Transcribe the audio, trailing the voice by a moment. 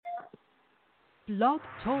Blog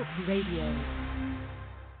Talk Radio.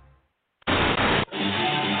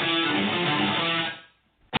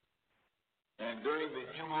 And during the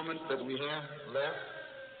few moments that we have left,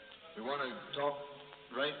 we want to talk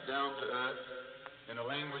right down to earth in a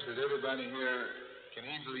language that everybody here can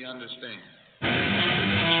easily understand.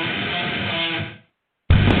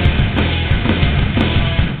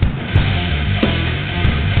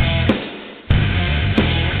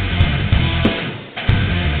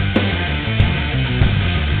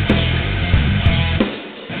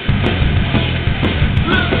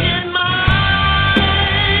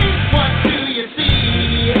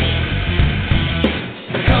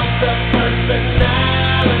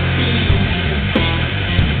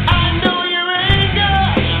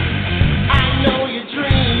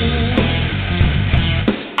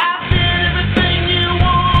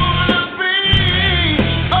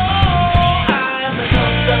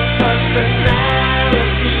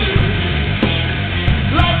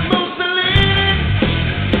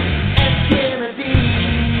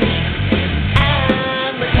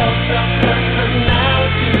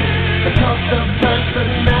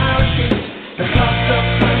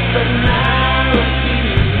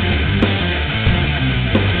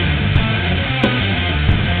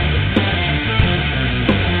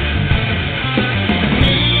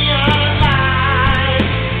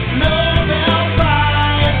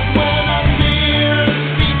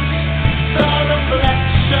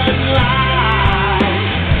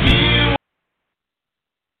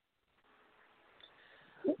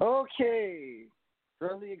 Okay,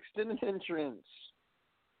 from the extended entrance,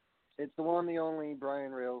 it's the one, the only,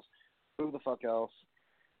 Brian Rails. Who the fuck else?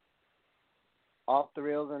 Off the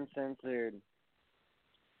Rails Uncensored.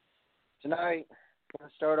 Tonight, I'm going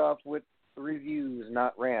to start off with reviews,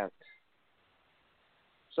 not rant.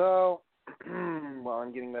 So, while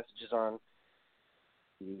I'm getting messages on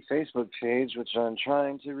the Facebook page, which I'm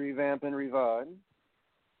trying to revamp and revive,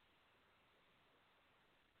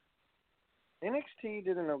 NXT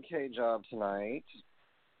did an okay job tonight.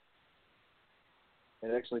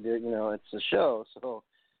 It actually did, it's a show, so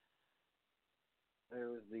there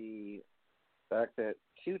was the fact that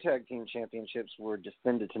 2 tag team championships were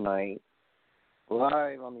defended tonight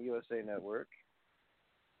live on the USA Network.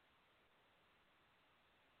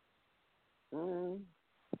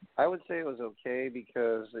 I would say it was okay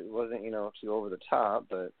because it wasn't, too over the top,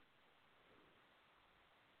 but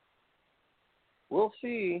we'll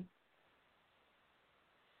see.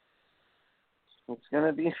 It's going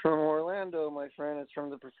to be from Orlando, my friend. It's from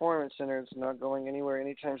the Performance Center. It's not going anywhere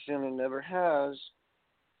anytime soon and never has.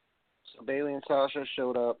 So Bayley and Sasha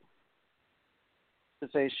showed up to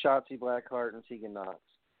face Shotzi Blackheart and Tegan Knox.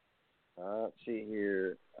 Let's see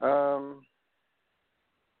here. The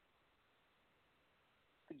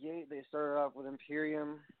gate, they started off with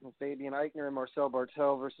Imperium, with Fabian Eichner and Marcel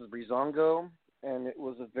Bartel versus Breezango, and it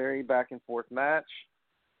was a very back-and-forth match.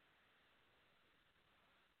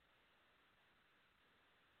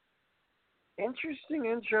 Interesting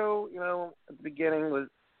intro, at the beginning with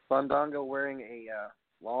Fandango wearing a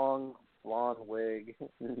long blonde wig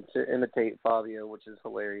to imitate Fabio, which is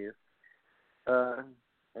hilarious. And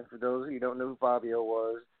for those of you who don't know who Fabio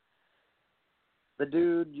was, the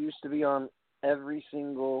dude used to be on every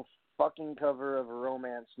single fucking cover of a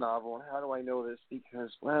romance novel. And how do I know this?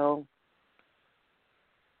 Because, well,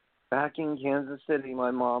 back in Kansas City,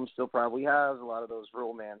 my mom still probably has a lot of those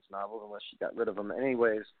romance novels, unless she got rid of them.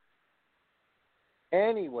 Anyways,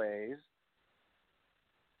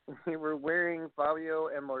 we were wearing Fabio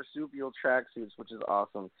and Marsupial tracksuits, which is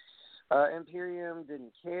awesome. Imperium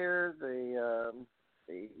didn't care. They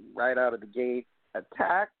right out of the gate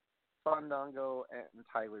attacked Fandango and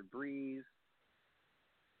Tyler Breeze.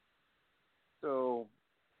 So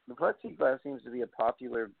the plexiglass seems to be a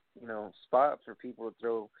popular, spot for people to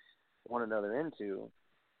throw one another into.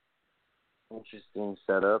 Interesting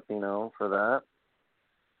setup, for that.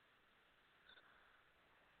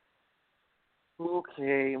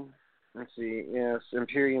 Okay, let's see. Yes,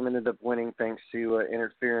 Imperium ended up winning thanks to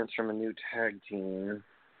interference from a new tag team.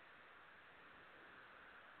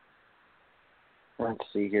 Let's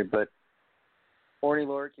see here, but Orny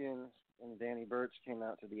Lorcan and Danny Burch came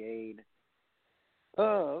out to the aid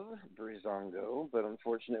of Breezango, but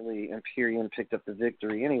unfortunately Imperium picked up the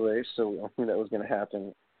victory anyway, so I knew that was going to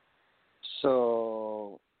happen.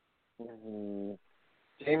 So,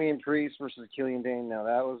 Damian Priest versus Killian Dane. Now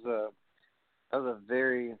that was a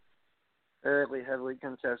very heavily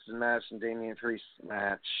contested match, and Damian Priest's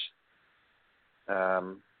match.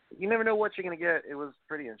 You never know what you're going to get. It was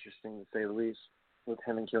pretty interesting, to say the least, with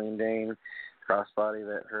him and Killian Dane. Crossbody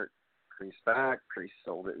that hurt Priest back. Priest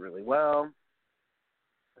sold it really well.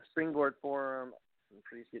 springboard for him. And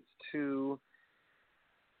Priest gets 2.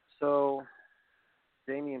 So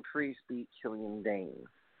Damian Priest beat Killian Dane.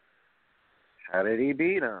 How did he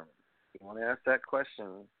beat him? You want to ask that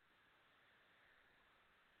question?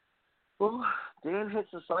 Well, Dane hits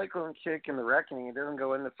the Cyclone Kick in the Reckoning. It doesn't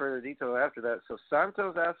go into further detail after that. So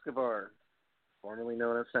Santos Escobar, formerly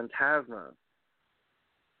known as Phantasma,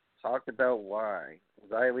 talked about why.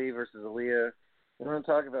 Xia Li versus Aaliyah. We want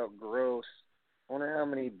to talk about gross. I wonder how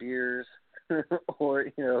many beers or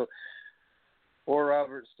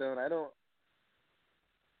Robert Stone.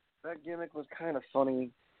 That gimmick was kind of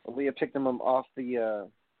funny. Aaliyah picked him up off the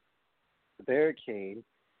barricade.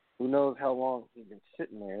 Who knows how long he's been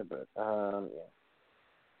sitting there, but yeah.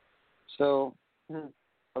 So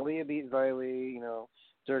Aaliyah beat Xia Li,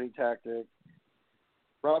 dirty tactic.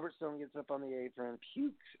 Robert Stone gets up on the apron,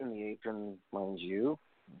 pukes in the apron, mind you.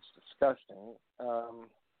 It's disgusting.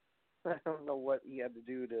 I don't know what he had to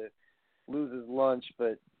do to lose his lunch,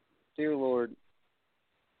 but dear Lord,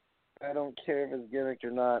 I don't care if it's gimmicked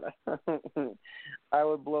or not. I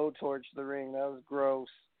would blowtorch the ring. That was gross.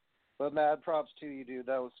 But mad props to you, dude.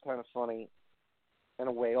 That was kind of funny in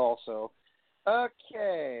a way also.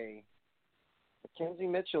 Okay. Mackenzie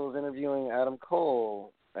Mitchell is interviewing Adam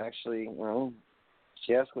Cole. Actually,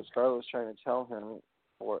 she asked what Scarlett was trying to tell him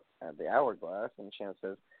at the Hourglass, and Chance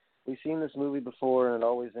says, "We've seen this movie before, and it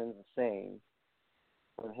always ends the same."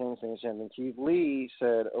 When him saying something, Keith Lee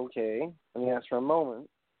said, "Okay," and he asked for a moment.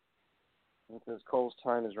 And says Cole's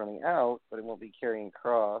time is running out, but it won't be carrying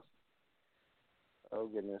Cross. Oh,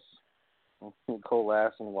 goodness. Cole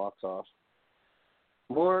laughs and walks off.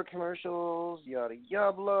 More commercials, yada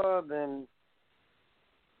yabla. Then,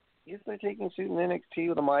 I guess they're taking suit in NXT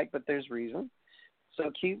with a mic, but there's reason.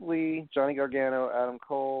 So Keith Lee, Johnny Gargano, Adam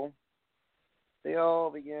Cole, they all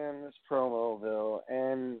began this promoville,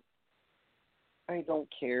 and I don't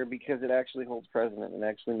care because it actually holds precedent and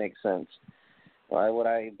actually makes sense. Why would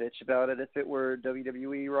I bitch about it if it were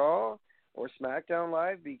WWE Raw or SmackDown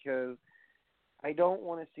Live? Because I don't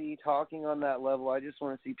want to see talking on that level. I just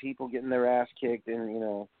want to see people getting their ass kicked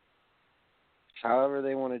and, however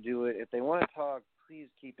they want to do it. If they want to talk, please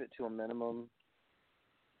keep it to a minimum.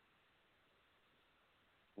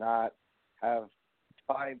 Not have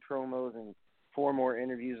 5 promos and 4 more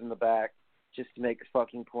interviews in the back just to make a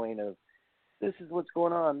fucking point of, this is what's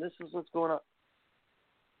going on, this is what's going on.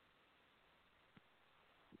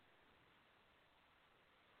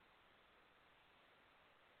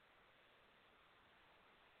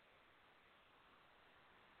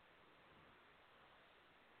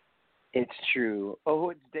 It's true. Oh,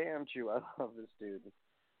 it's damn true. I love this dude.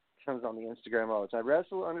 Comes on the Instagram all the time.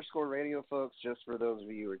 Wrestle_radio, folks, just for those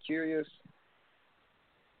of you who are curious.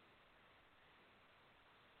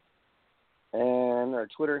 And our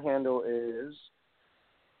Twitter handle is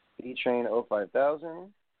BTrain05000.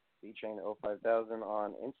 BTrain05000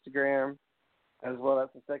 on Instagram. As well,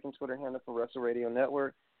 that's the second Twitter handle for Wrestle Radio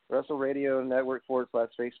Network. WrestleRadioNetwork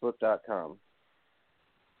 /Facebook.com.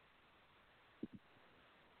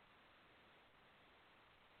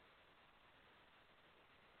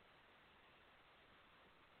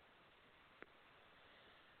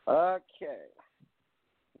 Okay.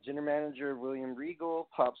 General Manager William Regal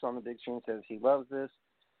pops on the big screen and says he loves this.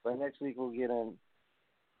 But next week we'll get an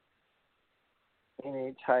NA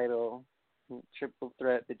title triple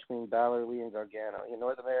threat between Balor, Lee, and Gargano. You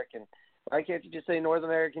North American. Why can't you just say North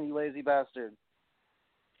American, you lazy bastard?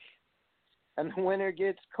 And the winner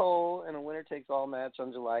gets Cole, and a winner takes all match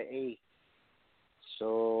on July 8th.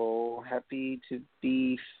 So happy to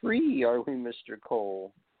be free, are we, Mr.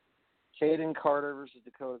 Cole? Caden Carter versus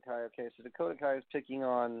Dakota Kai. Okay, so Dakota Kai is picking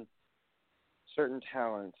on certain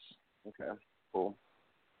talents. Okay, cool.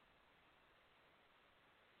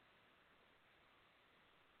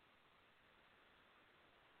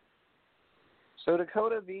 So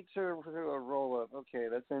Dakota beats her through a roll-up. Okay,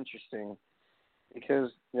 that's interesting.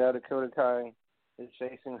 Because, Dakota Kai is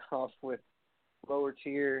facing off with lower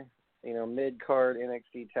tier, mid-card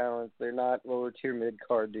NXT talents. They're not lower tier,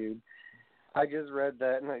 mid-card, dude. I just read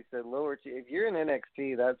that and I said lower tier. If you're in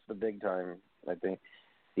NXT, that's the big time, I think,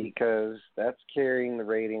 because that's carrying the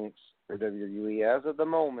ratings for WWE as of the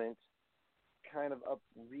moment, kind of up,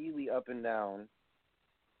 really up and down.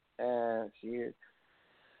 And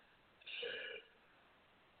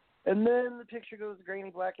and then the picture goes grainy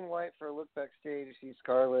black and white for a look backstage. You see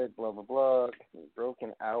Scarlett, blah blah blah,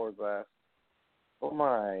 broken hourglass. Oh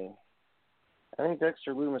my! I think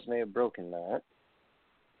Dexter Lumis may have broken that.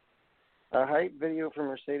 A hype video from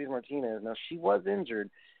Mercedes Martinez. Now, she was injured,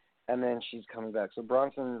 and then she's coming back. So,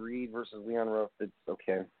 Bronson Reed versus Leon Ruff. It's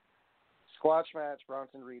okay. Squash match.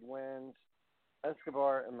 Bronson Reed wins.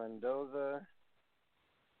 Escobar and Mendoza.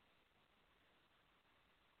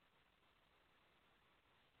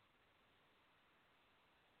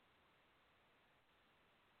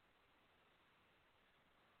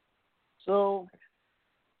 So,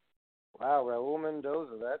 wow, Raul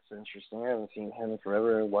Mendoza, that's interesting. I haven't seen him in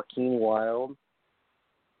forever. Joaquin Wilde.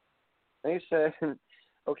 They said,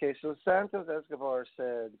 okay, so Santos Escobar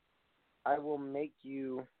said, I will make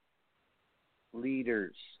you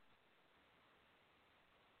leaders.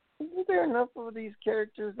 Isn't there enough of these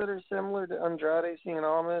characters that are similar to Andrade Cien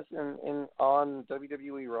Almas on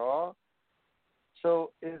WWE Raw?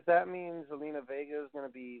 So, does that mean Zelina Vega is going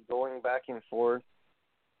to be going back and forth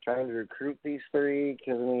trying to recruit these three?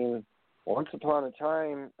 Because, I mean, once upon a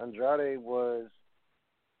time, Andrade was,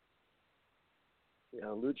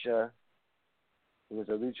 lucha. He was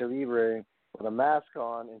a lucha libre with a mask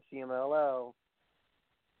on in CMLL.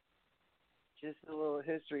 Just a little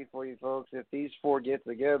history for you folks. If these four get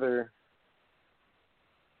together,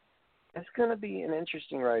 it's going to be an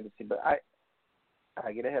interesting ride to see. But I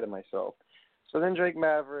get ahead of myself. So then Drake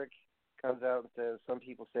Maverick comes out and says, some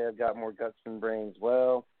people say I've got more guts than brains.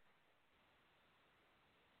 Well,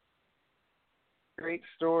 great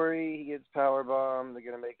story. He gets powerbombed. They're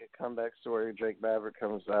going to make a comeback story. Drake Maverick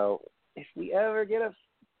comes out. If we ever get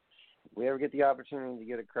the opportunity to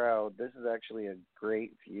get a crowd, this is actually a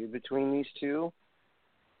great feud between these two.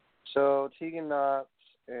 So Tegan Knox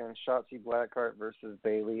and Shotzi Blackheart versus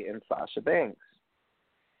Bayley and Sasha Banks.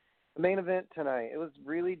 The main event tonight, it was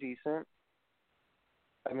really decent.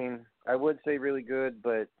 I mean, I would say really good,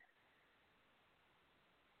 but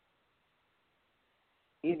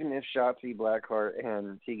even if Shotzi Blackheart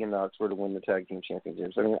and Tegan Knox were to win the tag team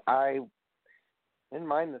championships, I mean, I didn't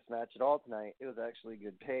mind this match at all tonight. It was actually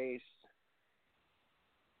good pace.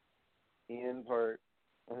 In part,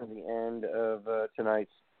 at the end of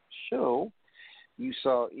tonight's show, you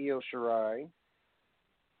saw Io Shirai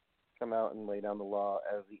come out and lay down the law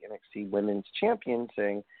as the NXT Women's Champion,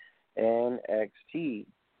 saying NXT.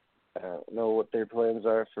 I don't know what their plans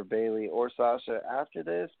are for Bayley or Sasha after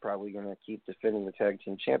this. Probably going to keep defending the tag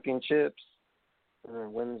team championships in the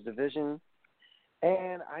women's division.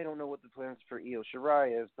 And I don't know what the plans for Io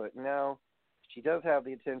Shirai is, but now she does have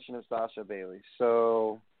the attention of Sasha Bayley.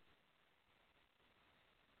 So,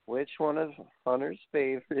 which one of Hunter's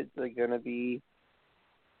favorites are going to be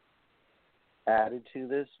added to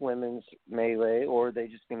this women's melee, or are they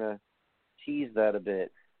just going to tease that a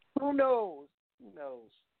bit? Who knows? Who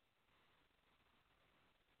knows?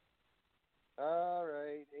 All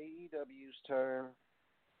right, AEW's turn.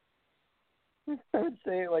 I would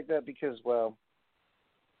say it like that because, well,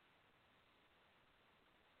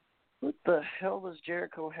 what the hell does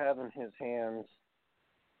Jericho have in his hands?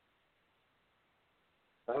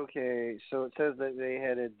 Okay, so it says that they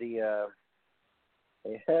headed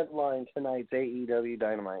a headline tonight's AEW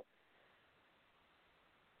Dynamite.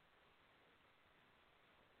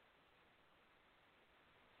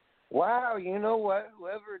 Wow, you know what?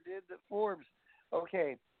 Whoever did the Forbes,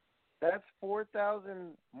 okay, that's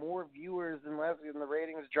 4,000 more viewers than last week, and the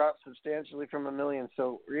ratings dropped substantially from 1 million.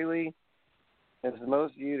 So really, it's the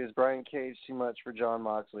most viewed is Brian Cage too much for Jon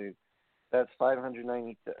Moxley. That's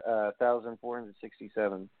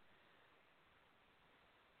 590,467.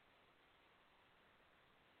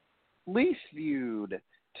 Least viewed,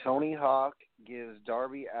 Tony Hawk gives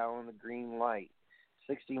Darby Allin the green light.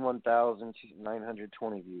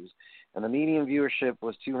 61,920 views. And the median viewership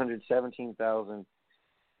was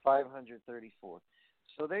 217,534.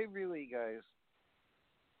 So they really, guys,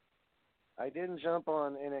 I didn't jump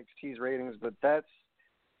on NXT's ratings, but that's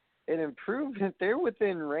an improvement. They're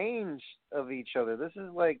within range of each other. This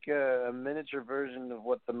is like a miniature version of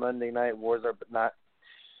what the Monday Night Wars are, but not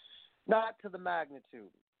to the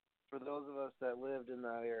magnitude. For those of us that lived in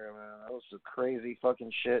that era, man, that was some crazy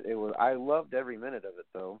fucking shit. It was. I loved every minute of it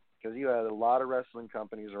though, because you had a lot of wrestling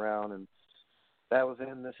companies around, and that was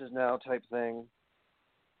in This Is Now type thing.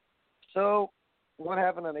 So, what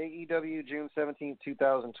happened on AEW June 17th,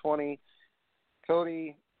 2020?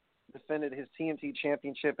 Cody defended his TNT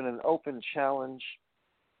Championship in an open challenge.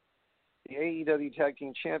 The AEW Tag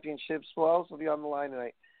Team Championships will also be on the line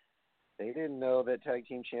tonight. They didn't know that Tag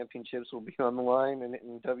Team Championships will be on the line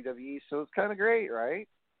in WWE, so it's kind of great, right?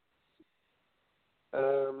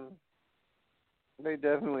 They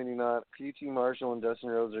definitely do not. QT Marshall and Dustin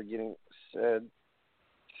Rhodes are getting said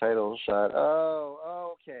title shot.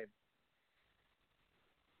 Oh, okay.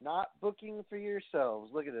 Not booking for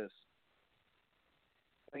yourselves. Look at this.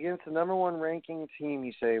 Against the number one ranking team,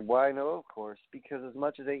 you say, why? No, of course, because as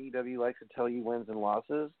much as AEW likes to tell you wins and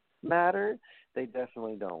losses matter, they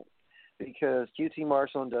definitely don't. because QT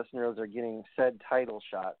Marshall and Dustin Rhodes are getting said title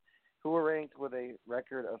shot, who are ranked with a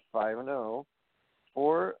record of 5-0,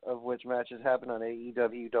 4 of which matches happened on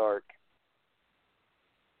AEW Dark.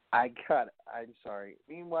 I'm sorry.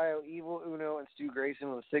 Meanwhile, Evil Uno and Stu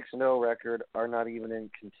Grayson with a 6-0 record are not even in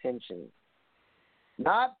contention.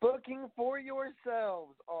 Not booking for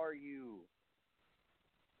yourselves, are you?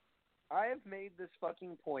 I have made this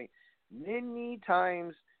fucking point many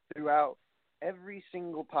times throughout every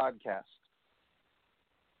single podcast.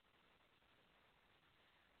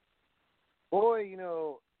 Boy,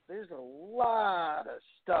 there's a lot of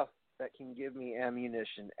stuff that can give me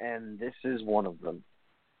ammunition, and this is one of them.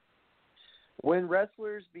 When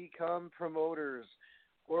wrestlers become promoters,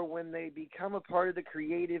 or when they become a part of the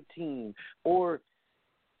creative team, or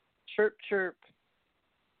chirp chirp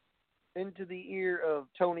into the ear of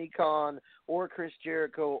Tony Khan, or Chris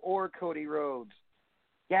Jericho, or Cody Rhodes,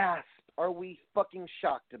 gasp, are we fucking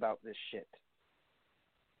shocked about this shit?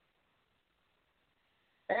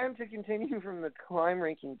 And to continue from the climb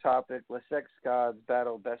ranking topic, Les Sex Gods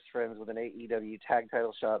battle best friends with an AEW tag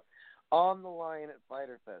title shot on the line at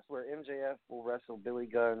Fyter Fest, where MJF will wrestle Billy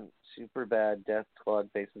Gunn, Superbad, Death Squad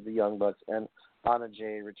faces the Young Bucks, and Anna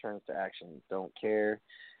Jay returns to action. Don't care.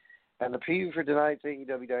 And the preview for tonight's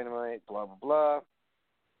AEW Dynamite, blah, blah, blah.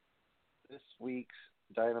 This week's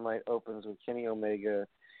Dynamite opens with Kenny Omega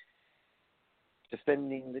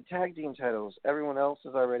defending the tag team titles. Everyone else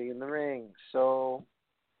is already in the ring, so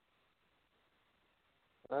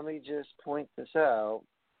let me just point this out.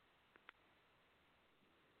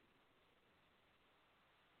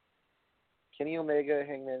 Kenny Omega,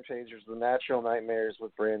 Hangman Page versus the Natural Nightmares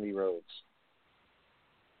with Brandy Rhodes.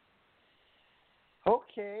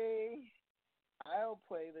 Okay, I'll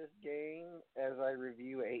play this game as I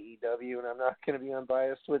review AEW, and I'm not going to be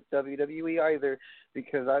unbiased with WWE either,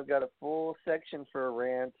 because I've got a full section for a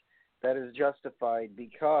rant that is justified,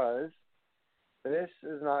 because this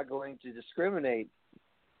is not going to discriminate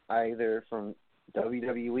either from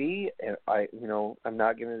WWE. I'm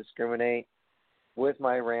not going to discriminate with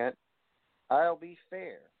my rant. I'll be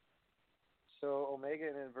fair. So Omega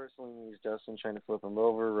inadvertently moves Dustin, trying to flip him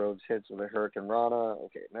over. Rhodes hits with a Hurricane Rana.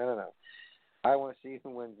 Okay, no. I want to see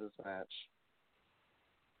who wins this match.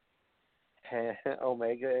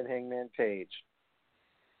 Omega and Hangman Page.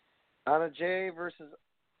 Anna Jay versus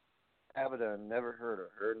Abaddon. Never heard of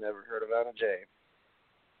her. Never heard of Anna Jay.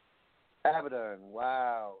 Abaddon.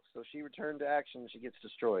 Wow. So she returned to action. She gets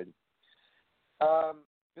destroyed.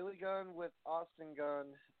 Billy Gunn with Austin Gunn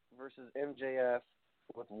versus MJF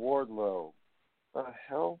with Wardlow. What the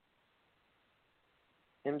hell?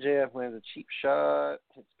 MJF lands a cheap shot,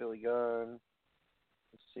 hits Billy Gunn.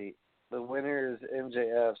 Let's see. The winner is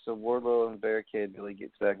MJF, so Wardlow and barricade. Billy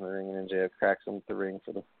gets back in the ring, and MJF cracks him with the ring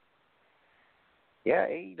for the... Yeah,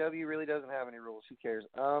 AEW really doesn't have any rules. Who cares?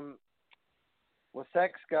 Les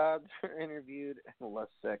Sex Gods are interviewed. Les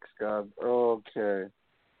Sex Gods. Okay.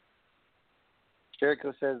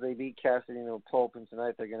 Jericho says they beat Cassidy into a pulp, and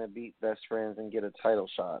tonight they're going to beat Best Friends and get a title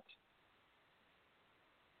shot.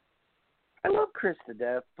 I love Chris to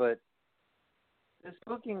death, but this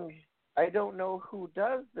booking, I don't know who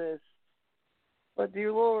does this, but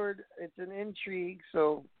dear Lord, it's an intrigue,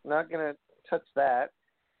 so not going to touch that.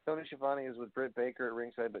 Tony Schiavone is with Britt Baker at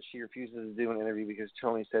ringside, but she refuses to do an interview because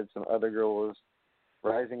Tony said some other girl was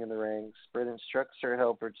rising in the ranks. Britt instructs her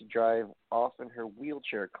helper to drive off in her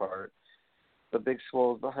wheelchair cart. The Big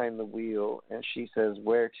Swole is behind the wheel, and she says,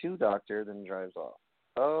 "Where to, doctor?" then drives off.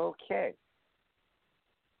 Okay.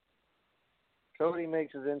 Cody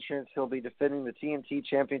makes his entrance. He'll be defending the TNT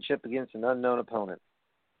Championship against an unknown opponent.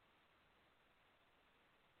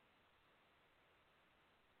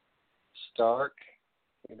 Stark.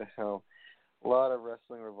 What the hell? A lot of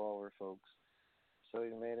Wrestling Revolver, folks. So he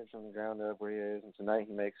made it from the ground up where he is, and tonight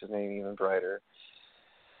he makes his name even brighter.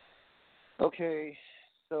 Okay,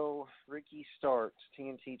 so Ricky Starks,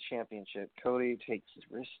 TNT Championship. Cody takes his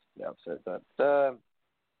wrist. Upset that.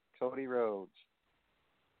 Cody Rhodes.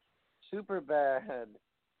 Superbad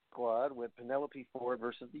squad with Penelope Ford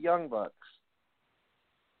versus the Young Bucks.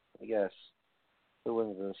 I guess. Who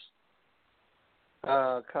wins this?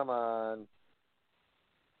 Oh, come on.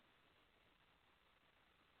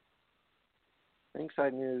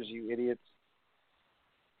 Ringside News, you idiots.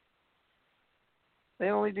 They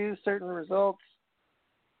only do certain results.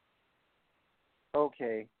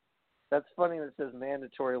 Okay. That's funny that it says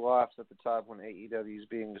mandatory loss at the top when AEW is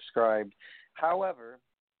being described. However,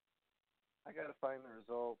 I got to find the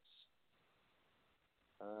results.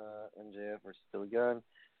 MJF versus Billy Gunn.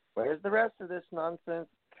 Where's the rest of this nonsense?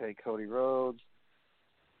 Okay, Cody Rhodes.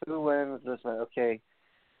 Who wins this one? Okay.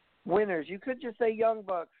 Winners. You could just say Young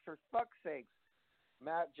Bucks, for fuck's sakes.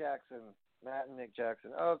 Matt and Nick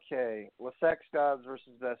Jackson. Okay. Well, Sex Gods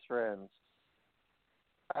versus Best Friends.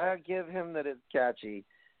 I give him that it's catchy,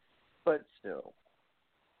 but still.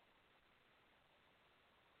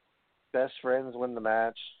 Best Friends win the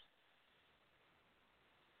match.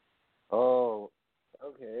 Oh,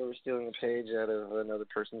 okay. We're stealing a page out of another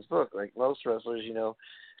person's book. Like most wrestlers,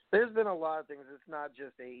 there's been a lot of things. It's not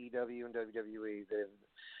just AEW and WWE.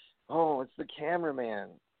 It's the cameraman.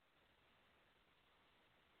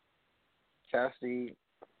 Cassidy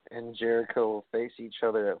and Jericho will face each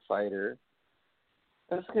other at Fighter.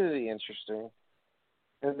 That's going to be interesting.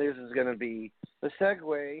 And this is going to be the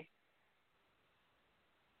segue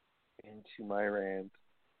into my rant.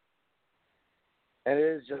 And it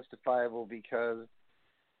is justifiable because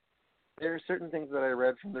there are certain things that I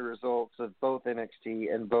read from the results of both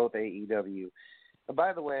NXT and both AEW. And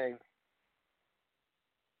by the way,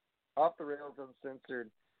 Off the Rails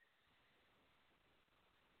Uncensored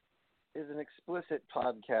is an explicit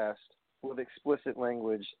podcast with explicit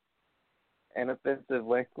language and offensive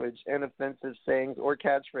sayings or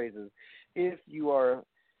catchphrases. If you are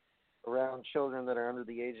around children that are under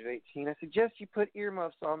the age of 18, I suggest you put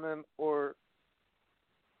earmuffs on them or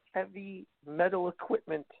heavy metal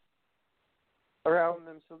equipment around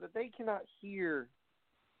them so that they cannot hear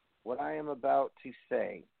what I am about to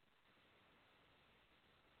say.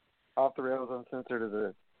 Off the Rails Uncensored is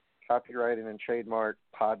a copyrighted and trademark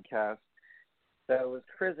podcast that was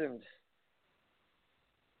christened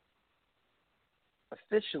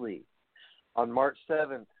officially on March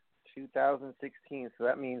 7th, 2016. So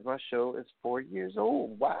that means my show is 4 years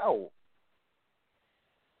old. Wow.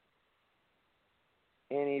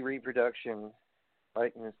 Any reproduction,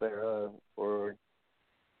 likeness thereof, or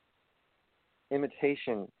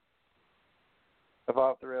imitation of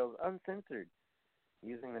Off the Rails Uncensored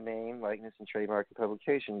using the name, likeness, and trademark of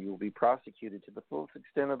publication, you will be prosecuted to the fullest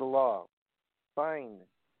extent of the law. Fined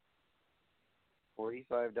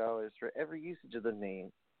 $45 for every usage of the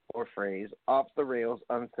name or phrase Off the Rails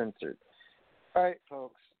Uncensored. All right,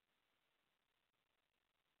 folks.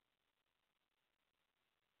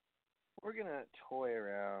 We're going to toy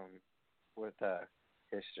around with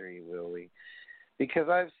history, will we? Because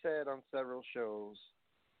I've said on several shows,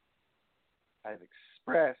 I've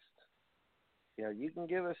expressed, you can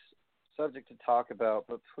give us subject to talk about,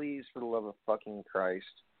 but please, for the love of fucking Christ,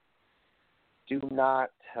 do not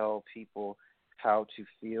tell people how to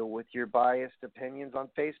feel with your biased opinions on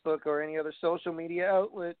Facebook or any other social media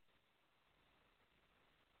outlet.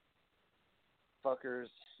 Fuckers,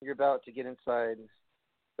 you're about to get inside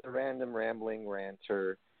the random rambling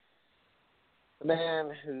ranter, the man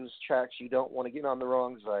whose tracks you don't want to get on the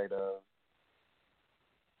wrong side of.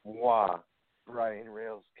 Moi, Brian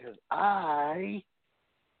Rails, because I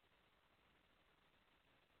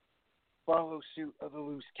follow suit of a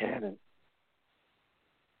loose cannon.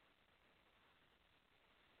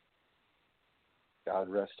 God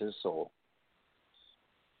rest his soul.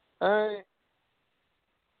 All right.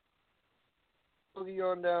 Boogie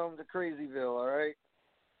on down to Crazyville, all right?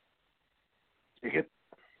 You get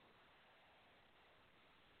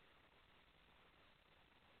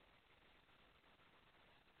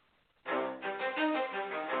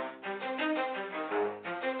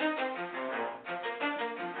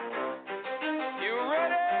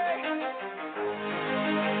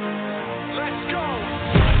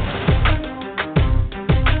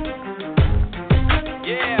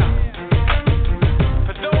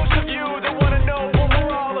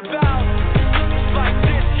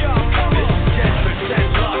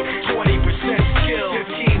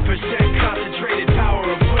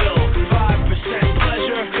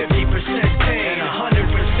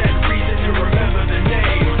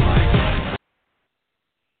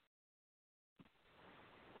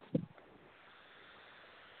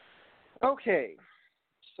okay,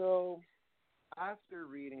 so after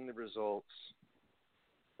reading the results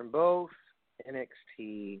from both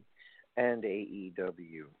NXT and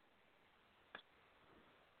AEW,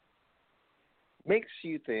 makes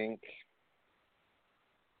you think,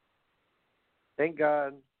 thank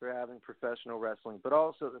God for having professional wrestling, but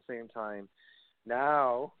also at the same time,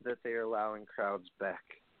 now that they are allowing crowds back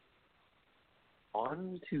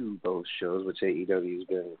onto both shows, which AEW has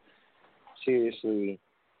been seriously,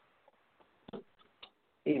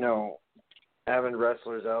 having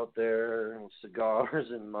wrestlers out there and cigars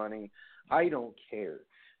and money. I don't care.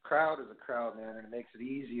 Crowd is a crowd, man, and it makes it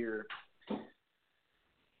easier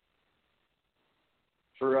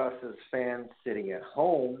for us as fans sitting at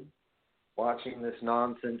home watching this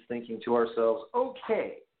nonsense, thinking to ourselves,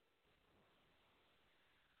 okay,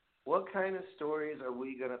 What kind of stories are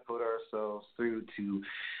we going to put ourselves through to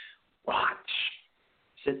watch?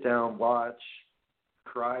 Sit down, watch,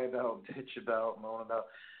 cry about, bitch about, moan about.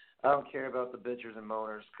 I don't care about the bitchers and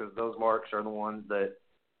moaners because those marks are the ones that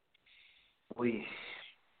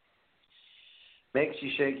makes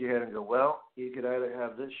you shake your head and go, well, you could either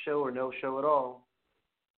have this show or no show at all.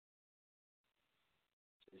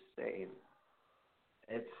 Just saying.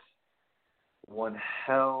 It's one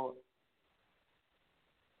hell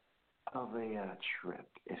of a trip,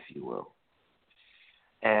 if you will.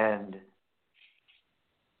 And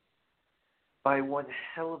by one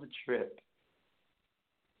hell of a trip,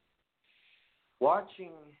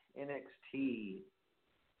 watching NXT,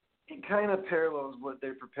 it kind of parallels what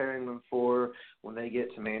they're preparing them for when they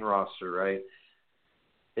get to main roster, right?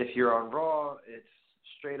 If you're on Raw, it's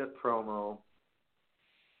straight up promo.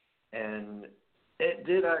 And it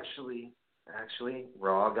did actually,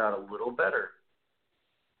 Raw got a little better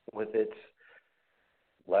with its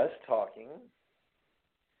less talking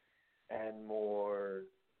and more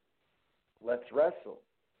let's wrestle.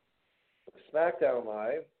 SmackDown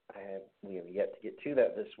Live, we have yet to get to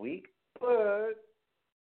that this week, but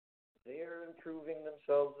they are improving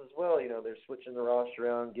themselves as well. You know, they're switching the roster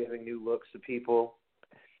around, giving new looks to people.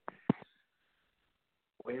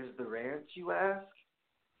 Where's the rant, you ask?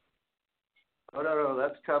 Oh, no,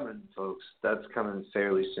 that's coming, folks. That's coming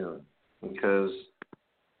fairly soon because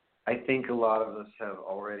I think a lot of us have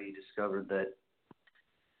already discovered that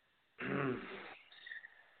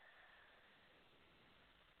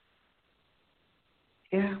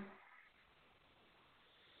yeah.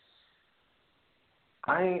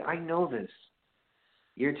 I know this.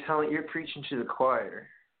 You're preaching to the choir.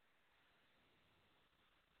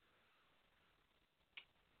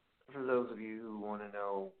 For those of you who want to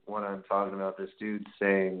know what I'm talking about, this dude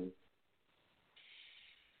saying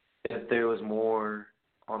if there was more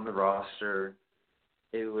on the roster,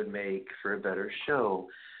 it would make for a better show.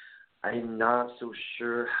 I'm not so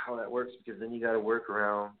sure how that works because then you got to work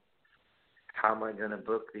around how am I going to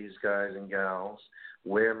book these guys and gals?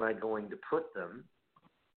 Where am I going to put them?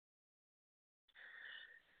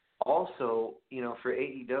 Also, you know, for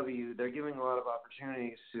AEW, they're giving a lot of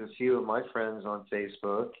opportunities to a few of my friends on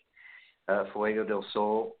Facebook. Fuego del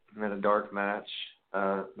Sol had a dark match.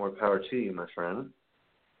 More power to you, my friend.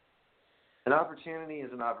 An opportunity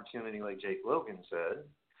is an opportunity, like Jake Logan said.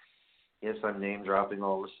 Yes, I'm name dropping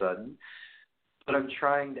all of a sudden, but I'm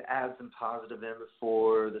trying to add some positive in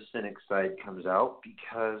before the cynic side comes out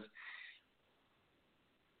because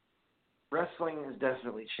wrestling has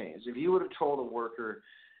definitely changed. If you would have told a worker,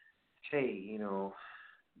 hey, you know,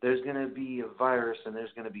 there's going to be a virus and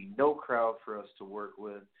there's going to be no crowd for us to work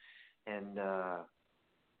with, and,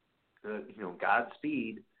 you know,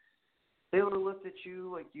 Godspeed, they would have looked at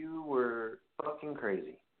you like you were fucking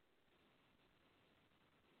crazy.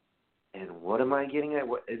 And what am I getting at?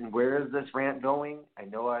 And where is this rant going? I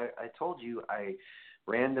know I told you I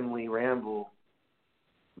randomly ramble,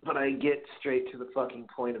 but I get straight to the fucking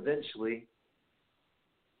point eventually.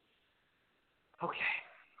 Okay.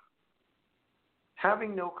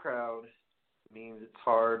 Having no crowd means it's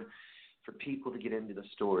hard for people to get into the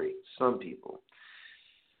story. Some people.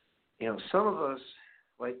 You know, some of us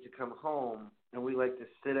like to come home and we like to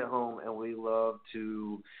sit at home and we love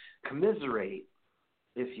to commiserate,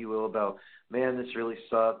 if you will, about, man, this really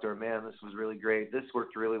sucked, or man, this was really great, this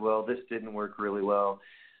worked really well, this didn't work really well.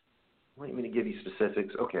 You want me to give you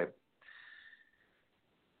specifics? Okay.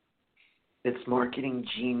 It's marketing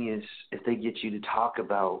genius if they get you to talk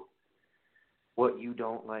about what you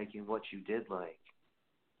don't like and what you did like.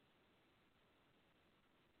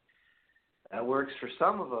 That works for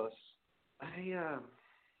some of us. I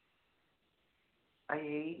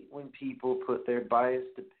hate when people put their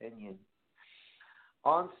biased opinion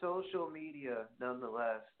on social media,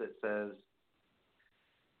 nonetheless, that says,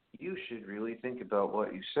 you should really think about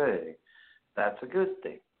what you say. That's a good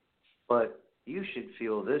thing. But you should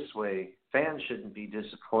feel this way. Fans shouldn't be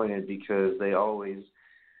disappointed because they always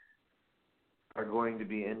are going to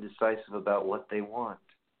be indecisive about what they want.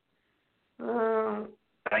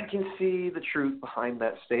 I can see the truth behind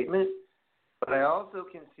that statement, but I also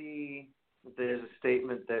can see that there's a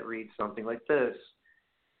statement that reads something like this.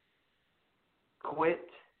 Quit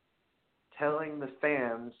telling the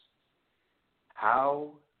fans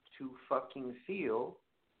how to fucking feel.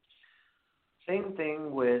 Same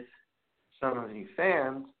thing with some of you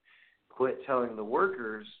fans. Quit telling the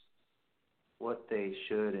workers what they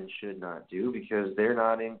should and should not do because they're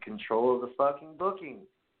not in control of the fucking booking.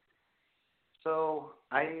 So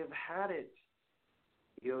I have had it,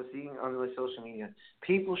 you know, seeing on my social media.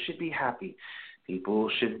 People should be happy.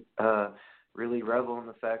 People should really revel in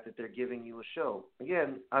the fact that they're giving you a show.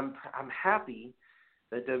 Again, I'm happy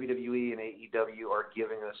that WWE and AEW are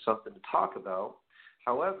giving us something to talk about.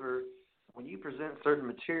 However, when you present certain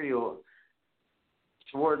material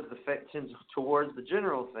towards the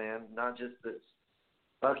general fan, not just the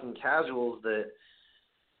fucking casuals that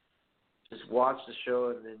just watch the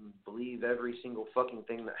show and then believe every single fucking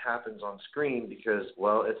thing that happens on screen because,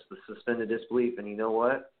 well, it's the suspended disbelief. And you know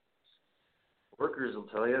what? Workers will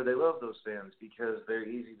tell you they love those fans because they're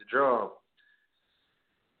easy to draw.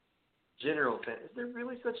 General fan, is there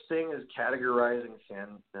really such thing as categorizing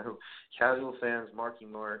fan? No. Casual fans, Marky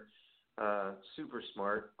Mark, super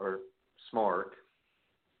smart, or smart.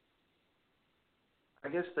 I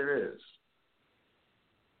guess there is.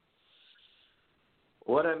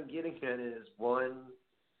 What I'm getting at is one,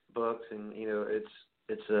 books, and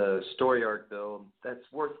it's a story arc build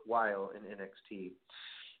that's worthwhile in NXT,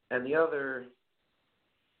 and the other,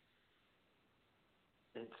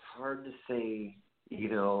 it's hard to say,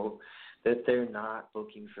 that they're not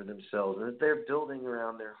booking for themselves and that they're building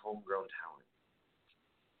around their homegrown talent.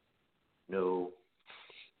 No,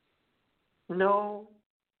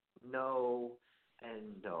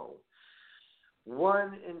 and no.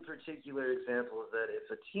 One in particular example is that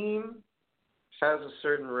if a team has a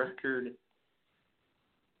certain record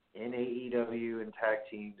in AEW and tag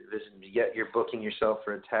team division, yet you're booking yourself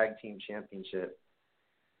for a tag team championship,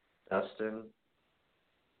 Dustin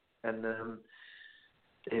and them,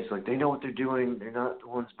 it's like they know what they're doing. They're not the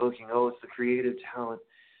ones booking. Oh, it's the creative talent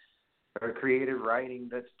or creative writing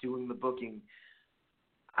that's doing the booking.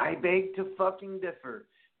 I beg to fucking differ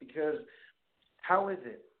because how is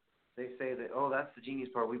it? They say that, oh, that's the genius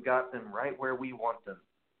part. We've got them right where we want them.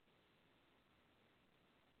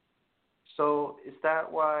 So is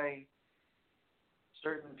that why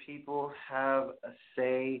certain people have a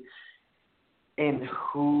say in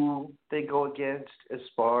who they go against as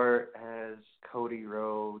far as Cody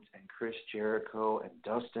Rhodes and Chris Jericho and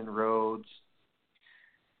Dustin Rhodes?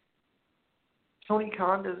 Tony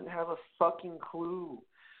Khan doesn't have a fucking clue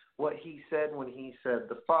what he said when he said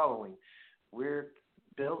the following: we're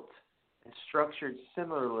built and structured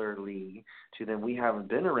similarly to them. We haven't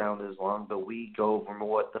been around as long, but we go from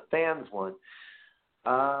what the fans want.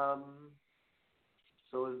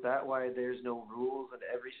 So is that why there's no rules in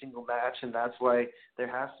every single match, and that's why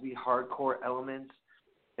there has to be hardcore elements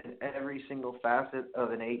in every single facet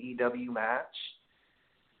of an AEW match?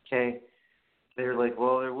 Okay, they're like,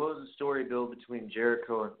 well, there was a story built between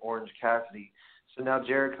Jericho and Orange Cassidy, so now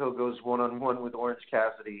Jericho goes one-on-one with Orange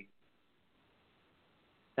Cassidy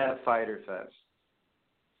at Fyter Fest.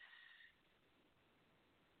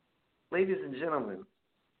 Ladies and gentlemen,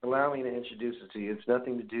 allow me to introduce it to you. It's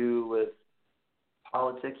nothing to do with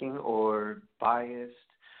politicking or biased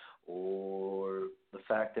or the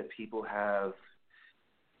fact that people have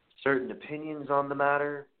certain opinions on the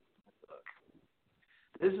matter. Look,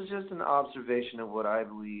 this is just an observation of what I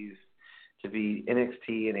believe to be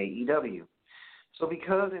NXT and AEW. So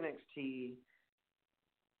because NXT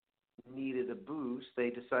needed a boost, they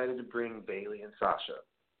decided to bring Bayley and Sasha.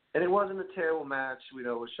 And it wasn't a terrible match, with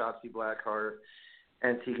Shotzi Blackheart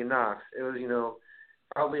and Tegan Nox. It was,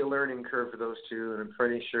 probably a learning curve for those two, and I'm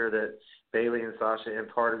pretty sure that Bayley and Sasha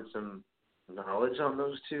imparted some knowledge on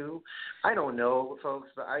those two. I don't know, folks,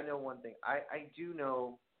 but I know one thing. I do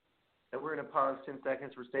know that we're going to pause 10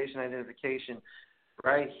 seconds for station identification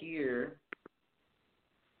right here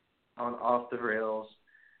on Off the Rails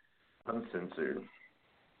Uncensored.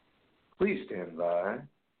 Please stand by.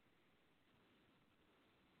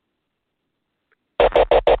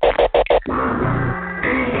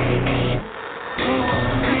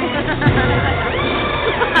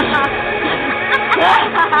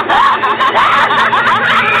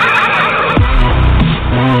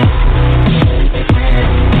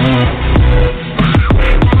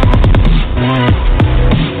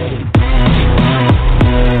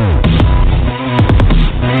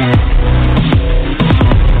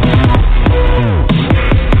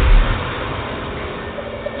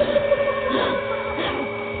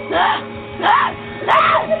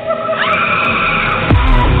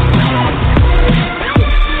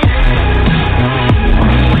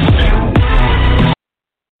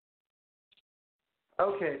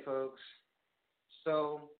 Okay, folks.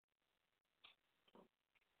 So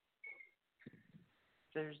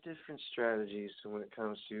there's different strategies when it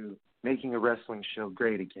comes to making a wrestling show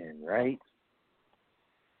great again, right?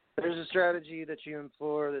 There's a strategy that you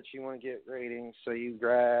employ that you want to get ratings, so you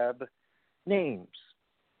grab names.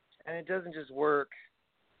 And it doesn't just work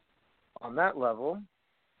on that level.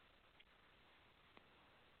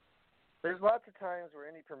 There's lots of times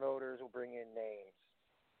where indie promoters will bring in names.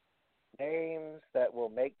 names that will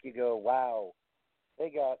make you go, wow. They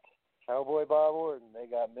got Cowboy Bob Orton. They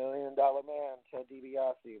got $1 Million Man Ted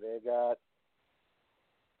DiBiase. They got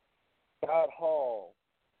Scott Hall,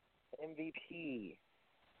 MVP,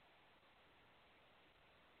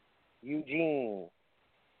 Eugene,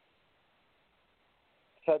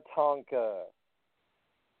 Tatanka.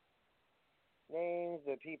 Names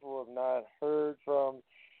that people have not heard from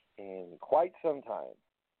in quite some time.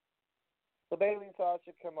 So Bayley and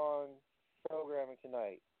Sasha come on programming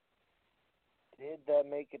tonight. Did that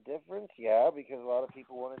make a difference? Yeah, because a lot of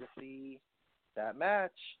people wanted to see that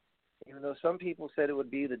match. Even though some people said it would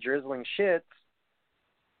be the drizzling shits.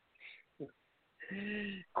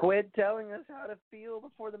 Quit telling us how to feel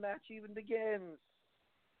before the match even begins.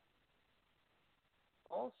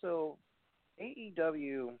 Also,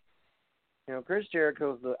 AEW, Chris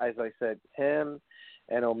Jericho's, as I said, him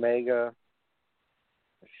and Omega,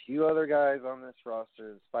 a few other guys on this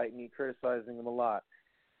roster, despite me criticizing them a lot.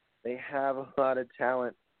 They have a lot of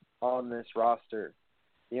talent on this roster.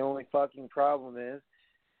 The only fucking problem is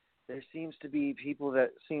there seems to be people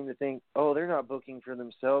that seem to think, oh, they're not booking for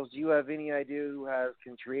themselves. Do you have any idea who has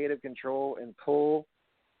creative control and pull?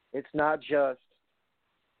 It's not just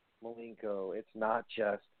Malenko. It's not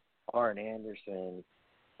just Arn Anderson.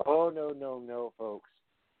 Oh, no, folks.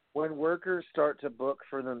 When workers start to book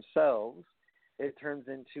for themselves, it turns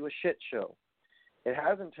into a shit show. It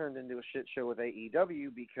hasn't turned into a shit show with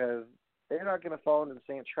AEW because they're not going to fall into the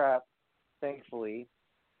same trap, thankfully,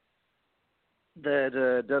 that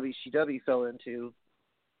WCW fell into.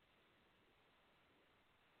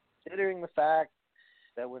 Considering the fact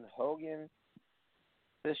that when Hogan,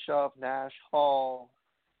 Bischoff, Nash, Hall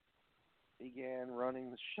began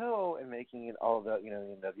running the show and making it all about, the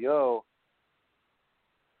NWO,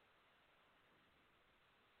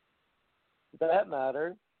 for that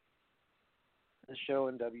matter, the show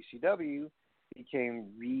in WCW became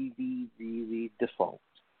really, really defunct.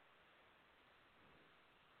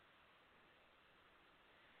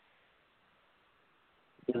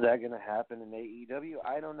 Is that going to happen in AEW?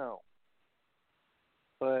 I don't know.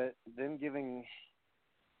 But them giving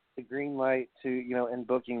the green light to, and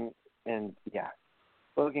booking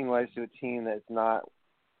lights to a team that's not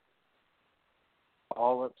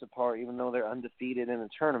all up to par, even though they're undefeated in the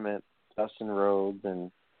tournament, Dustin Rhodes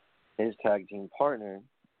and his tag team partner,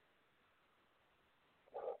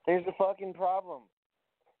 there's a fucking problem.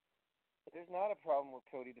 There's not a problem with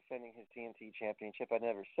Cody defending his TNT championship. I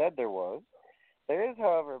never said there was. There is,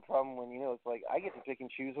 however, a problem when, it's like I get to pick and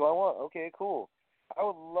choose who I want. Okay, cool. I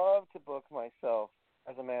would love to book myself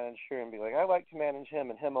as a manager and be like, I like to manage him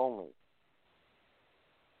and him only.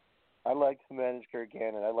 I like to manage Kurt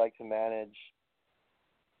Gannon. I like to manage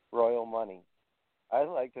Royal Money. I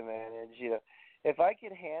like to manage, if I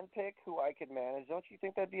could handpick who I could manage, don't you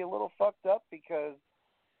think that'd be a little fucked up? Because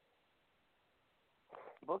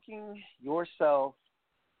booking yourself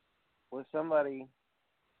with somebody,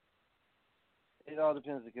 it all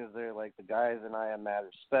depends because they're like the guys and I have mad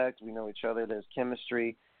respect. We know each other. There's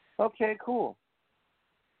chemistry. Okay, cool.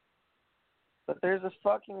 But there's a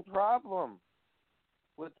fucking problem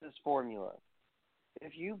with this formula.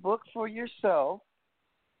 If you book for yourself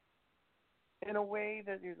in a way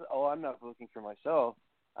that is, I'm not booking for myself,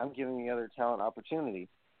 I'm giving the other talent opportunity.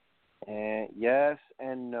 And yes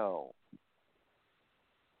and no.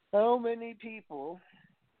 So many people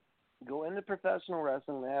go into professional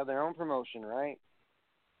wrestling, they have their own promotion, right?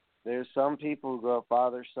 There's some people who go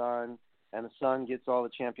father-son, and the son gets all the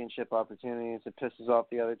championship opportunities. It pisses off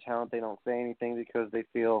the other talent. They don't say anything because they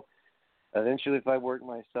feel eventually if I work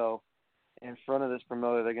myself in front of this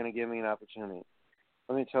promoter, they're going to give me an opportunity.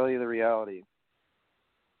 Let me tell you the reality.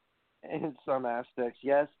 In some aspects,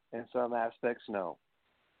 yes. In some aspects, no.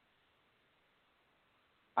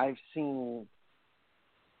 I've seen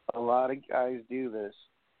a lot of guys do this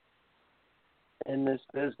in this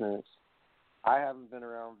business. I haven't been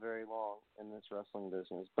around very long in this wrestling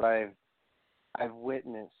business, but I've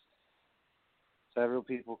witnessed several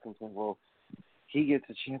people complain, well, he gets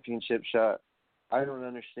a championship shot. I don't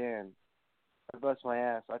understand. I bust my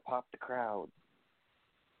ass. I pop the crowd.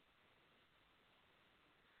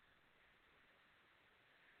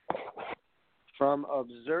 From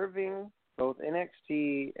observing both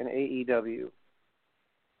NXT and AEW,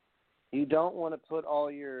 you don't want to put all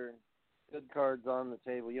your good cards on the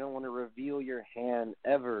table. You don't want to reveal your hand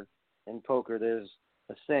ever in poker. There's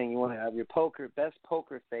a saying, you want to have your best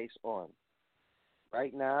poker face on.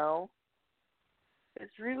 Right now,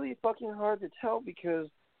 it's really fucking hard to tell because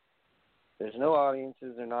there's no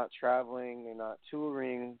audiences, they're not traveling, they're not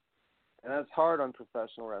touring, and that's hard on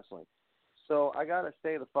professional wrestling. So I got to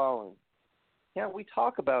say the following. yeah, we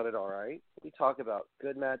talk about it all right. We talk about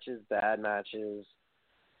good matches, bad matches,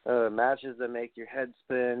 matches that make your head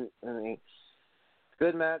spin. I mean,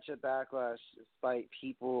 good match at Backlash, despite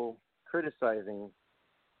people criticizing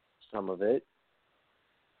some of it.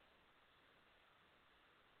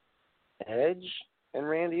 Edge and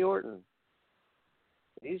Randy Orton.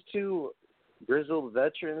 These two grizzled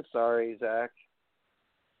veterans, sorry, Zach.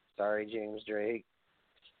 Sorry, James Drake.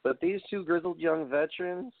 But these two grizzled young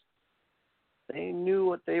veterans, they knew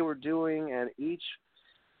what they were doing, and the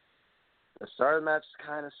start of the match was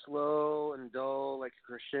kind of slow and dull, like a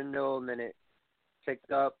crescendo, and then it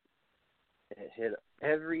picked up. It hit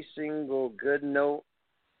every single good note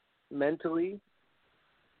mentally.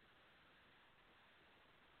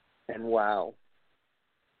 And wow.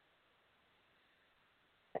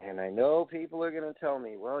 And I know people are going to tell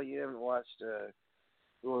me, well, you haven't watched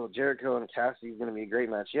Jericho and Cassidy is going to be a great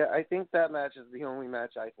match. Yeah, I think that match is the only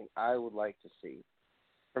match I think I would like to see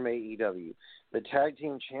from AEW. The Tag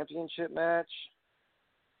Team Championship match,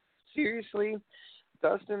 seriously,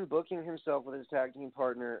 Dustin booking himself with his tag team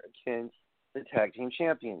partner against the Tag Team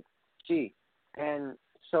Champions. Gee, and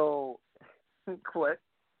so, quick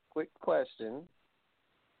question.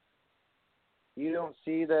 You don't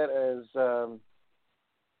see that as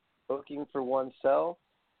booking for oneself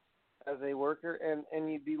as a worker,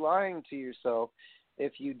 and you'd be lying to yourself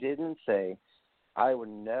if you didn't say, I would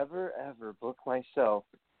never, ever book myself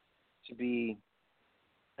to be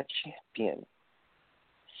a champion.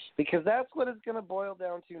 Because that's what it's going to boil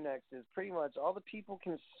down to next, is pretty much all the people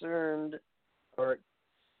concerned or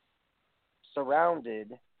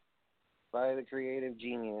surrounded by the creative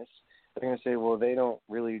genius, they're going to say, well, they don't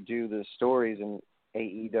really do the stories in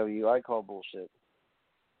AEW. I call bullshit.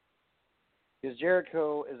 Because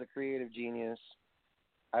Jericho is a creative genius.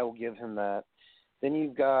 I will give him that. Then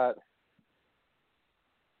you've got,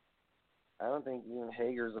 I don't think even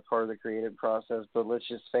Hager's a part of the creative process, but let's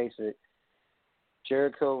just face it,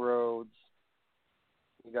 Jericho Rhodes,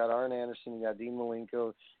 you got Arn Anderson, you got Dean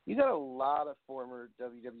Malenko, you got a lot of former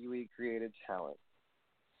WWE creative talent.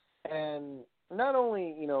 And not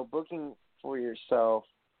only, booking for yourself,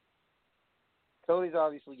 Cody's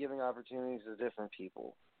obviously giving opportunities to different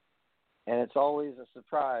people. And it's always a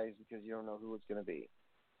surprise because you don't know who it's going to be.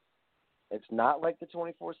 It's not like the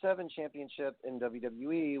 24/7 championship in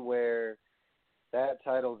WWE where that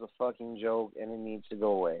title is a fucking joke and it needs to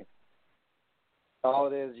go away. All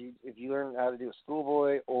it is, if you learn how to do a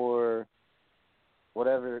schoolboy or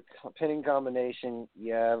whatever pinning combination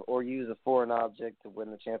you have, or use a foreign object to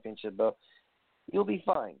win the championship belt, you'll be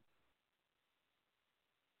fine.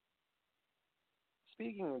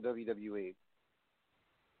 Speaking of WWE,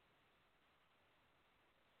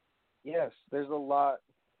 yes, there's a lot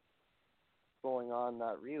going on.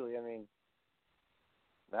 Not really. I mean,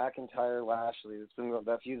 McIntyre, Lashley,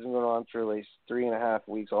 that feud's been going on for at least 3.5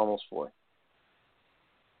 weeks, almost 4.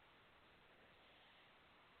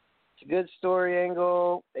 It's a good story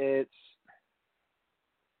angle. It's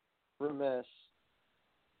remiss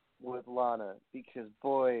with Lana because,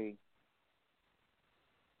 boy,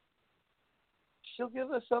 she'll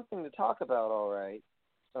give us something to talk about, all right.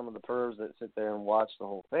 Some of the pervs that sit there and watch the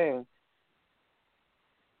whole thing.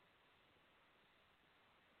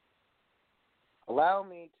 Allow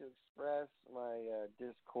me to express my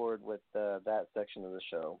discord with that section of the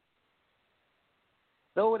show.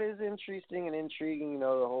 Though it is interesting and intriguing, the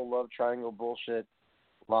whole love triangle bullshit,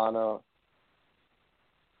 Lana,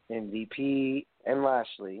 MVP, and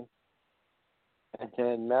Lashley. And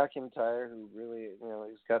then McIntyre, who really,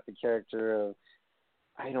 he's got the character of,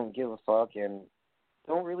 I don't give a fuck and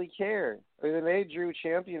don't really care. I mean, they made Drew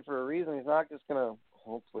champion for a reason. He's not just going to,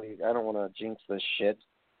 hopefully, I don't want to jinx this shit.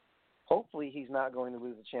 Hopefully he's not going to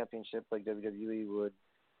lose the championship like WWE would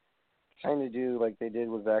kind of do like they did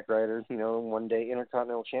with Zack Ryder, one day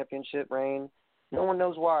Intercontinental Championship reign. No one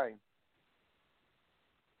knows why.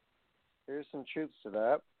 There's some truths to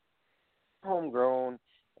that. Homegrown,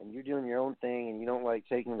 and you're doing your own thing, and you don't like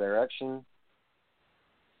taking direction.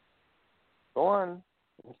 Go on.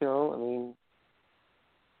 It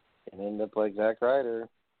end up like Zack Ryder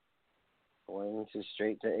going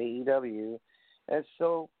straight to AEW. And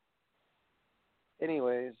so,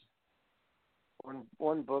 anyways, when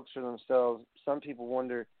one books for themselves, some people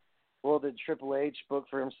wonder, well, did Triple H book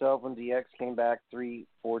for himself when DX came back 3-4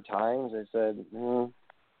 times? I said,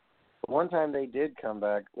 one time they did come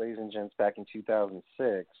back, ladies and gents, back in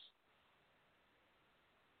 2006.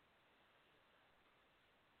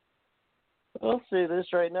 I'll say this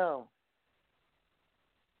right now.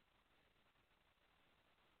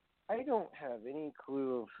 I don't have any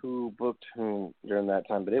clue of who booked whom during that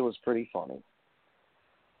time, but it was pretty funny.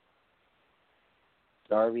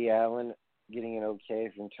 Darby Allin getting an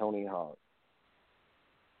okay from Tony Hawk.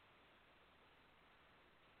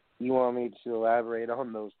 You want me to elaborate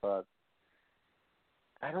on those thoughts?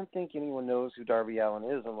 I don't think anyone knows who Darby Allin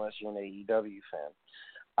is unless you're an AEW fan.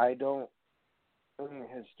 I mean,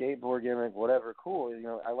 his skateboard gimmick, whatever, cool. You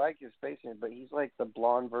know, I like his face, but he's like the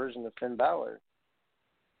blonde version of Finn Balor.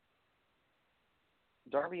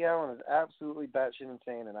 Darby Allin is absolutely batshit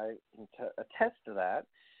insane, and I can attest to that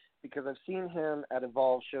because I've seen him at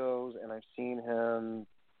Evolve shows, and I've seen him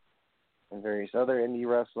in various other indie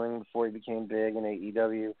wrestling before he became big in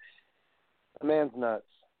AEW. The man's nuts.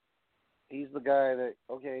 He's the guy that,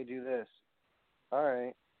 okay, do this. All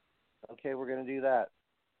right. Okay, we're going to do that.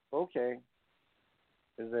 Okay.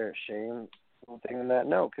 Is there a shame thing in that?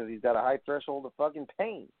 No, because he's got a high threshold of fucking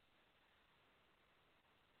pain.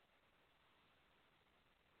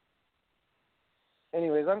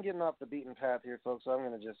 Anyways, I'm getting off the beaten path here, folks, so I'm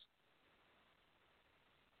going to just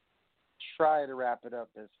try to wrap it up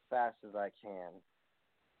as fast as I can.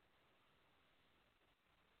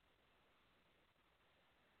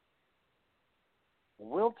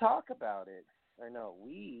 We'll talk about it. Or no,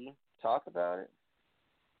 we talk about it?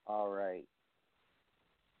 All right.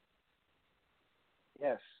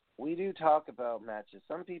 Yes, we do talk about matches.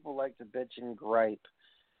 Some people like to bitch and gripe,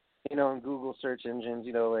 you know, in Google search engines,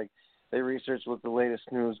 you know, like they research what the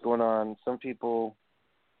latest news going on. Some people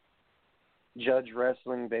judge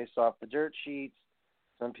wrestling based off the dirt sheets.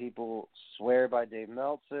 Some people swear by Dave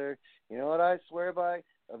Meltzer. You know what I swear by?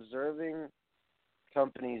 Observing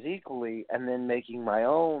companies equally and then making my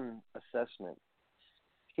own assessment.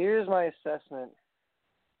 Here's my assessment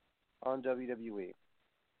on WWE.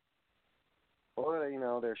 Well, you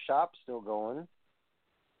know, their shop's still going,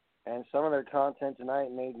 and some of their content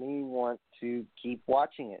tonight made me want to keep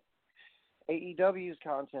watching it. AEW's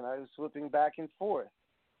content, I was flipping back and forth.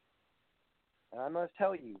 And I must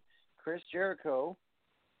tell you, Chris Jericho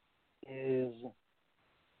is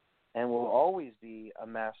and will always be a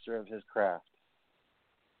master of his craft.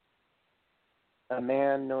 A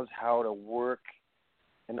man knows how to work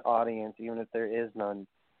an audience, even if there is none.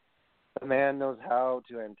 A man knows how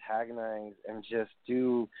to antagonize and just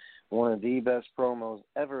do one of the best promos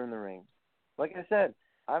ever in the ring. Like I said,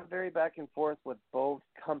 I'm very back and forth with both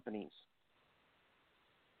companies.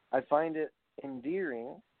 I find it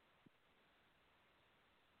endearing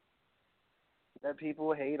that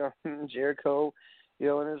people hate on Jericho, you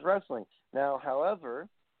know, in his wrestling. Now, however,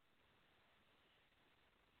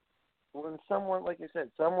 when someone, like I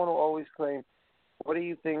said, someone will always claim, what do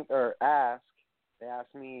you think, or ask, they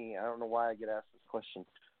ask me, I don't know why I get asked this question,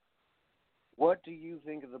 what do you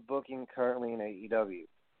think of the booking currently in AEW?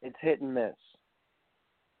 It's hit and miss.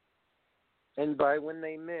 And by when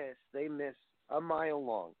they miss a mile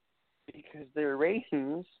long. Because their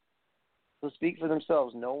ratings will speak for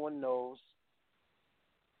themselves. No one knows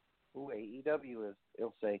who AEW is.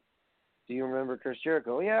 They'll say, do you remember Chris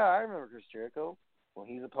Jericho? Yeah, I remember Chris Jericho. Well,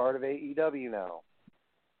 he's a part of AEW now.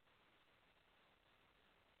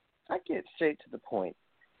 I get straight to the point.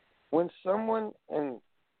 When someone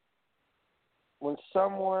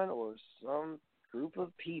or some group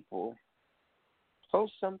of people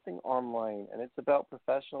post something online and it's about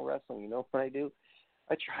professional wrestling, you know what I do?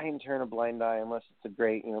 I try and turn a blind eye unless it's a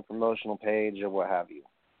great, you know, promotional page or what have you.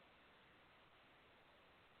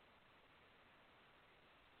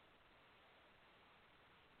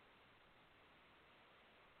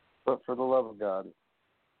 But for the love of God,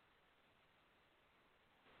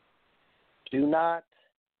 do not,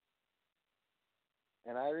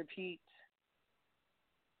 and I repeat,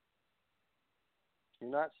 do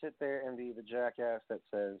not sit there and be the jackass that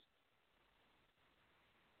says,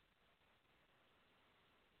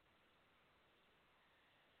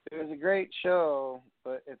 it was a great show,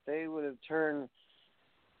 but if they would have turned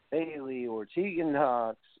Bayley or Tegan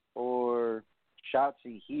Knox or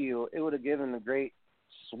Shotzi heel, it would have given a great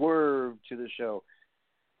swerve to the show.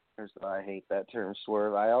 I hate that term,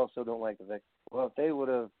 swerve. I also don't like the fact, well, if they would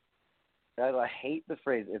have, I hate the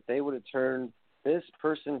phrase, if they would have turned this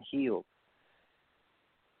person heel.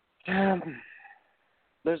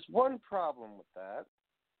 There's one problem with that.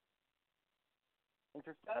 In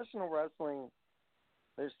professional wrestling,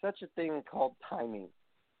 there's such a thing called timing.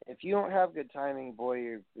 If you don't have good timing,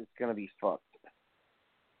 boy, it's going to be fucked.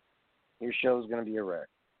 Your show's going to be a wreck.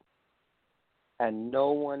 And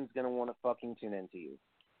no one's going to want to fucking tune into you.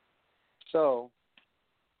 So,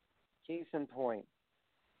 case in point,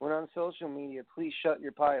 when on social media, please shut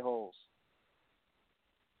your pie holes.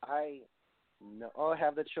 I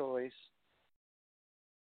have the choice.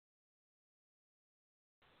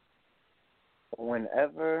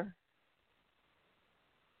 Whenever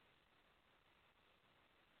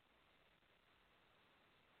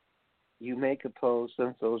you make a post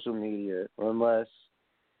on social media, unless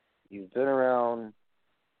you've been around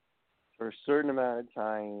for a certain amount of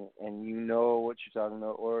time and you know what you're talking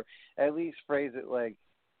about, or at least phrase it like,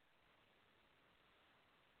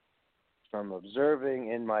 from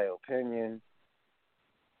observing, in my opinion,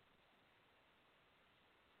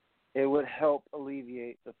 it would help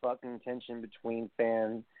alleviate the fucking tension between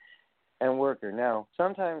fan and worker. Now,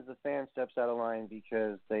 sometimes the fan steps out of line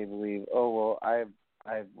because they believe, oh, well,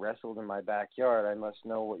 I've wrestled in my backyard. I must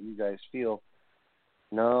know what you guys feel.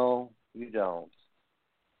 No, you don't.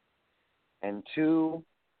 And two,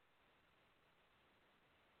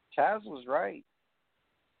 Chaz was right.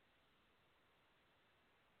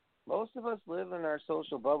 Most of us live in our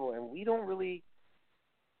social bubble, and we don't really,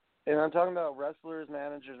 and I'm talking about wrestlers,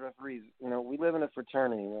 managers, referees, we live in a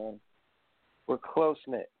fraternity, man. We're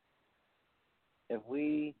close-knit. If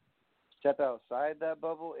we step outside that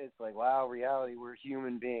bubble, it's like, wow, reality, we're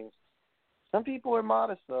human beings. Some people are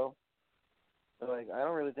modest, though. They're like, I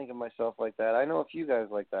don't really think of myself like that. I know a few guys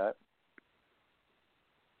like that.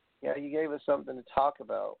 Yeah, you gave us something to talk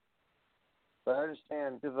about. But I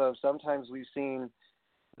understand, because sometimes we've seen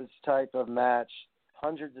this type of match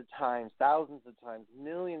hundreds of times, thousands of times,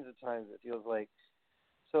 millions of times, it feels like.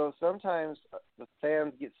 So sometimes the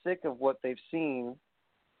fans get sick of what they've seen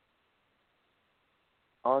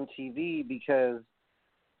on TV because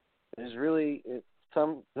there's really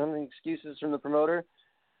some excuses from the promoter.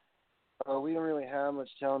 We don't really have much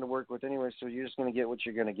talent to work with anyway, so you're just going to get what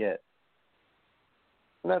you're going to get.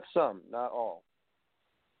 And that's some, not all.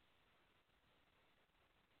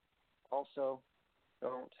 Also,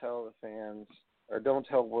 don't tell the fans, or don't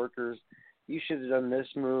tell workers, you should have done this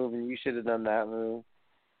move and you should have done that move.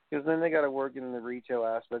 Because then they got to work in the retail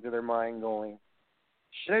aspect of their mind going,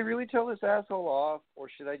 should I really tell this asshole off, or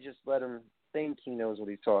should I just let him think he knows what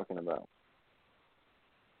he's talking about?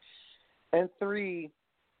 And three,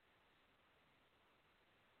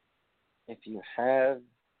 if you have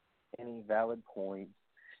any valid points,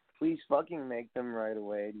 please fucking make them right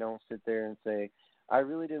away. Don't sit there and say, I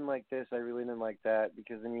really didn't like this, I really didn't like that,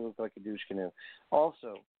 because then you look like a douche canoe.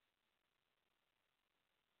 Also,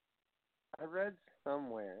 I read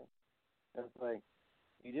somewhere, it's like,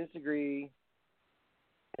 you disagree,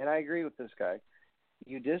 and I agree with this guy.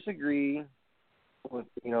 You disagree with,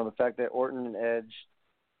 the fact that Orton and Edge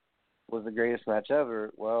was the greatest match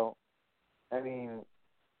ever. Well, I mean,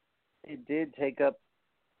 it did take up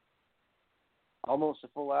almost a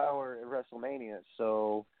full hour at WrestleMania.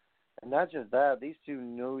 So, and not just that, these two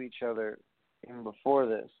knew each other even before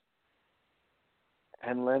this.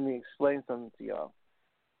 And let me explain something to y'all.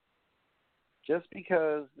 Just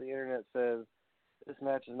because the internet says this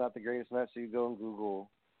match is not the greatest match, so you go and Google,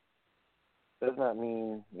 does not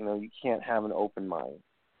mean, you can't have an open mind.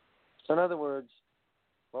 So in other words,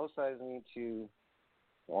 both sides need to,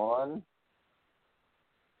 one,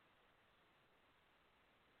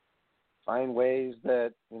 find ways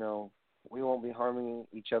that, we won't be harming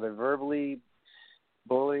each other verbally,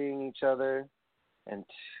 bullying each other. And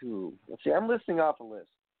two, let's see, I'm listing off a list.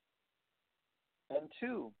 And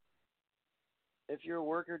two, if you're a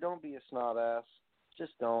worker, don't be a snob ass.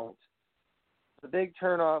 Just don't. The big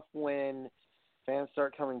turnoff when fans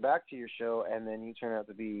start coming back to your show and then you turn out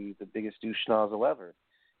to be the biggest douche nozzle ever.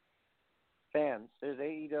 Fans, there's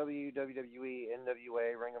AEW, WWE,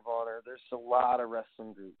 NWA, Ring of Honor. There's a lot of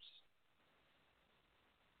wrestling groups.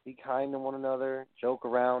 Be kind to one another, joke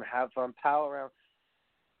around, have fun, pal around.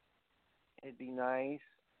 It'd be nice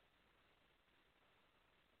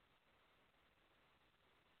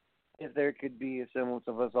if there could be a semblance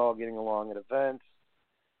of us all getting along at events,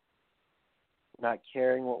 not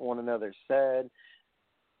caring what one another said.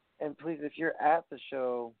 And please, if you're at the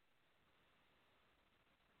show,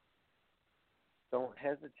 don't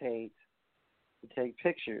hesitate to take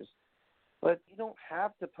pictures. But you don't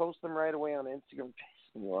have to post them right away on Instagram.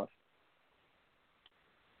 Pissing you off.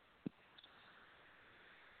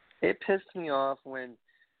 It pissed me off when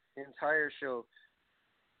the entire show,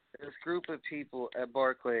 this group of people at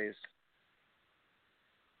Barclays,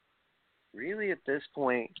 really at this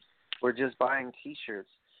point, were just buying T-shirts.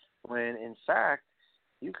 When, in fact,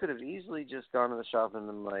 you could have easily just gone to the shop and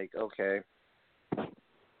been like, okay.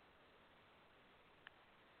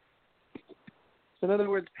 So in other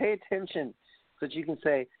words, pay attention so that you can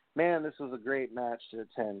say, man, this was a great match to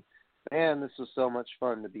attend. Man, this was so much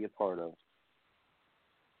fun to be a part of.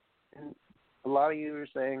 And a lot of you are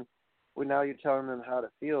saying, well, now you're telling them how to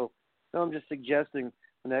feel. No, I'm just suggesting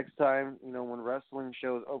the next time, when wrestling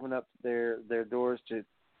shows open up their doors to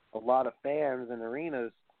a lot of fans in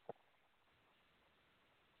arenas,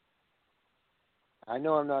 I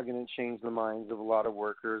know I'm not going to change the minds of a lot of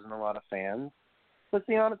workers and a lot of fans, but it's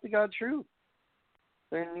the honest to God truth.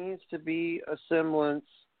 There needs to be a semblance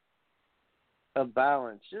of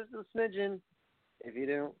balance, just a smidgen. If you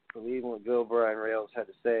don't believe in what Bill Brian Rails had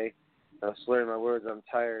to say, I'll slur my words, I'm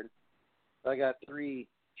tired. I got 3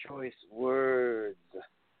 choice words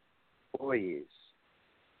for you.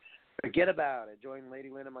 Forget about it. Join Lady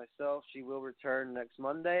Lynn and myself. She will return next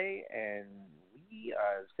Monday, and we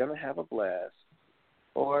are going to have a blast.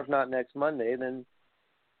 Or if not next Monday, then,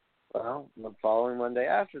 well, the following Monday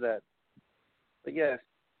after that. But yes,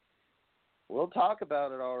 we'll talk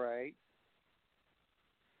about it, all right.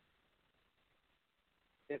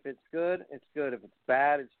 If it's good, it's good. If it's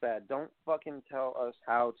bad, it's bad. Don't fucking tell us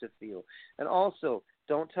how to feel. And also,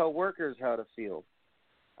 don't tell workers how to feel.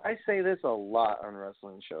 I say this a lot on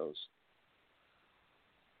wrestling shows.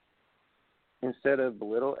 Instead of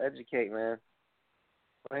belittle, educate, man.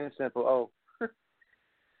 Plain and simple. Oh,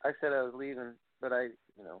 I said I was leaving, but I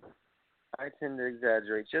tend to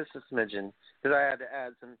exaggerate just a smidgen because I had to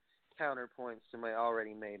add some counterpoints to my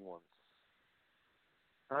already made ones.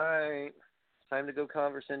 All right. Time to go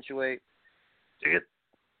conversentuate. See it.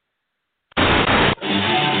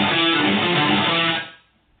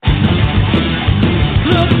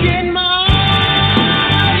 Look in my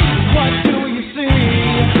eyes, what do you see?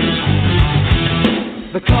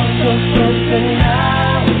 The cost of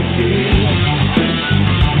personality.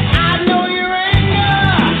 I know your anger,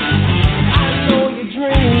 I know your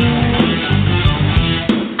dreams.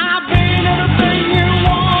 I've been everything you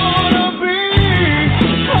wanna be.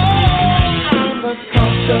 Oh, I'm the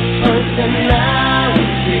cost of personality.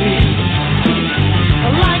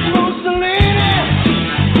 Like Mussolini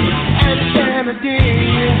and Kennedy,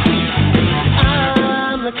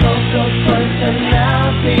 I'm the coast of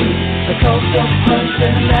personality, the coast of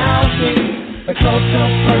personality, the coast of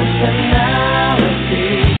personality.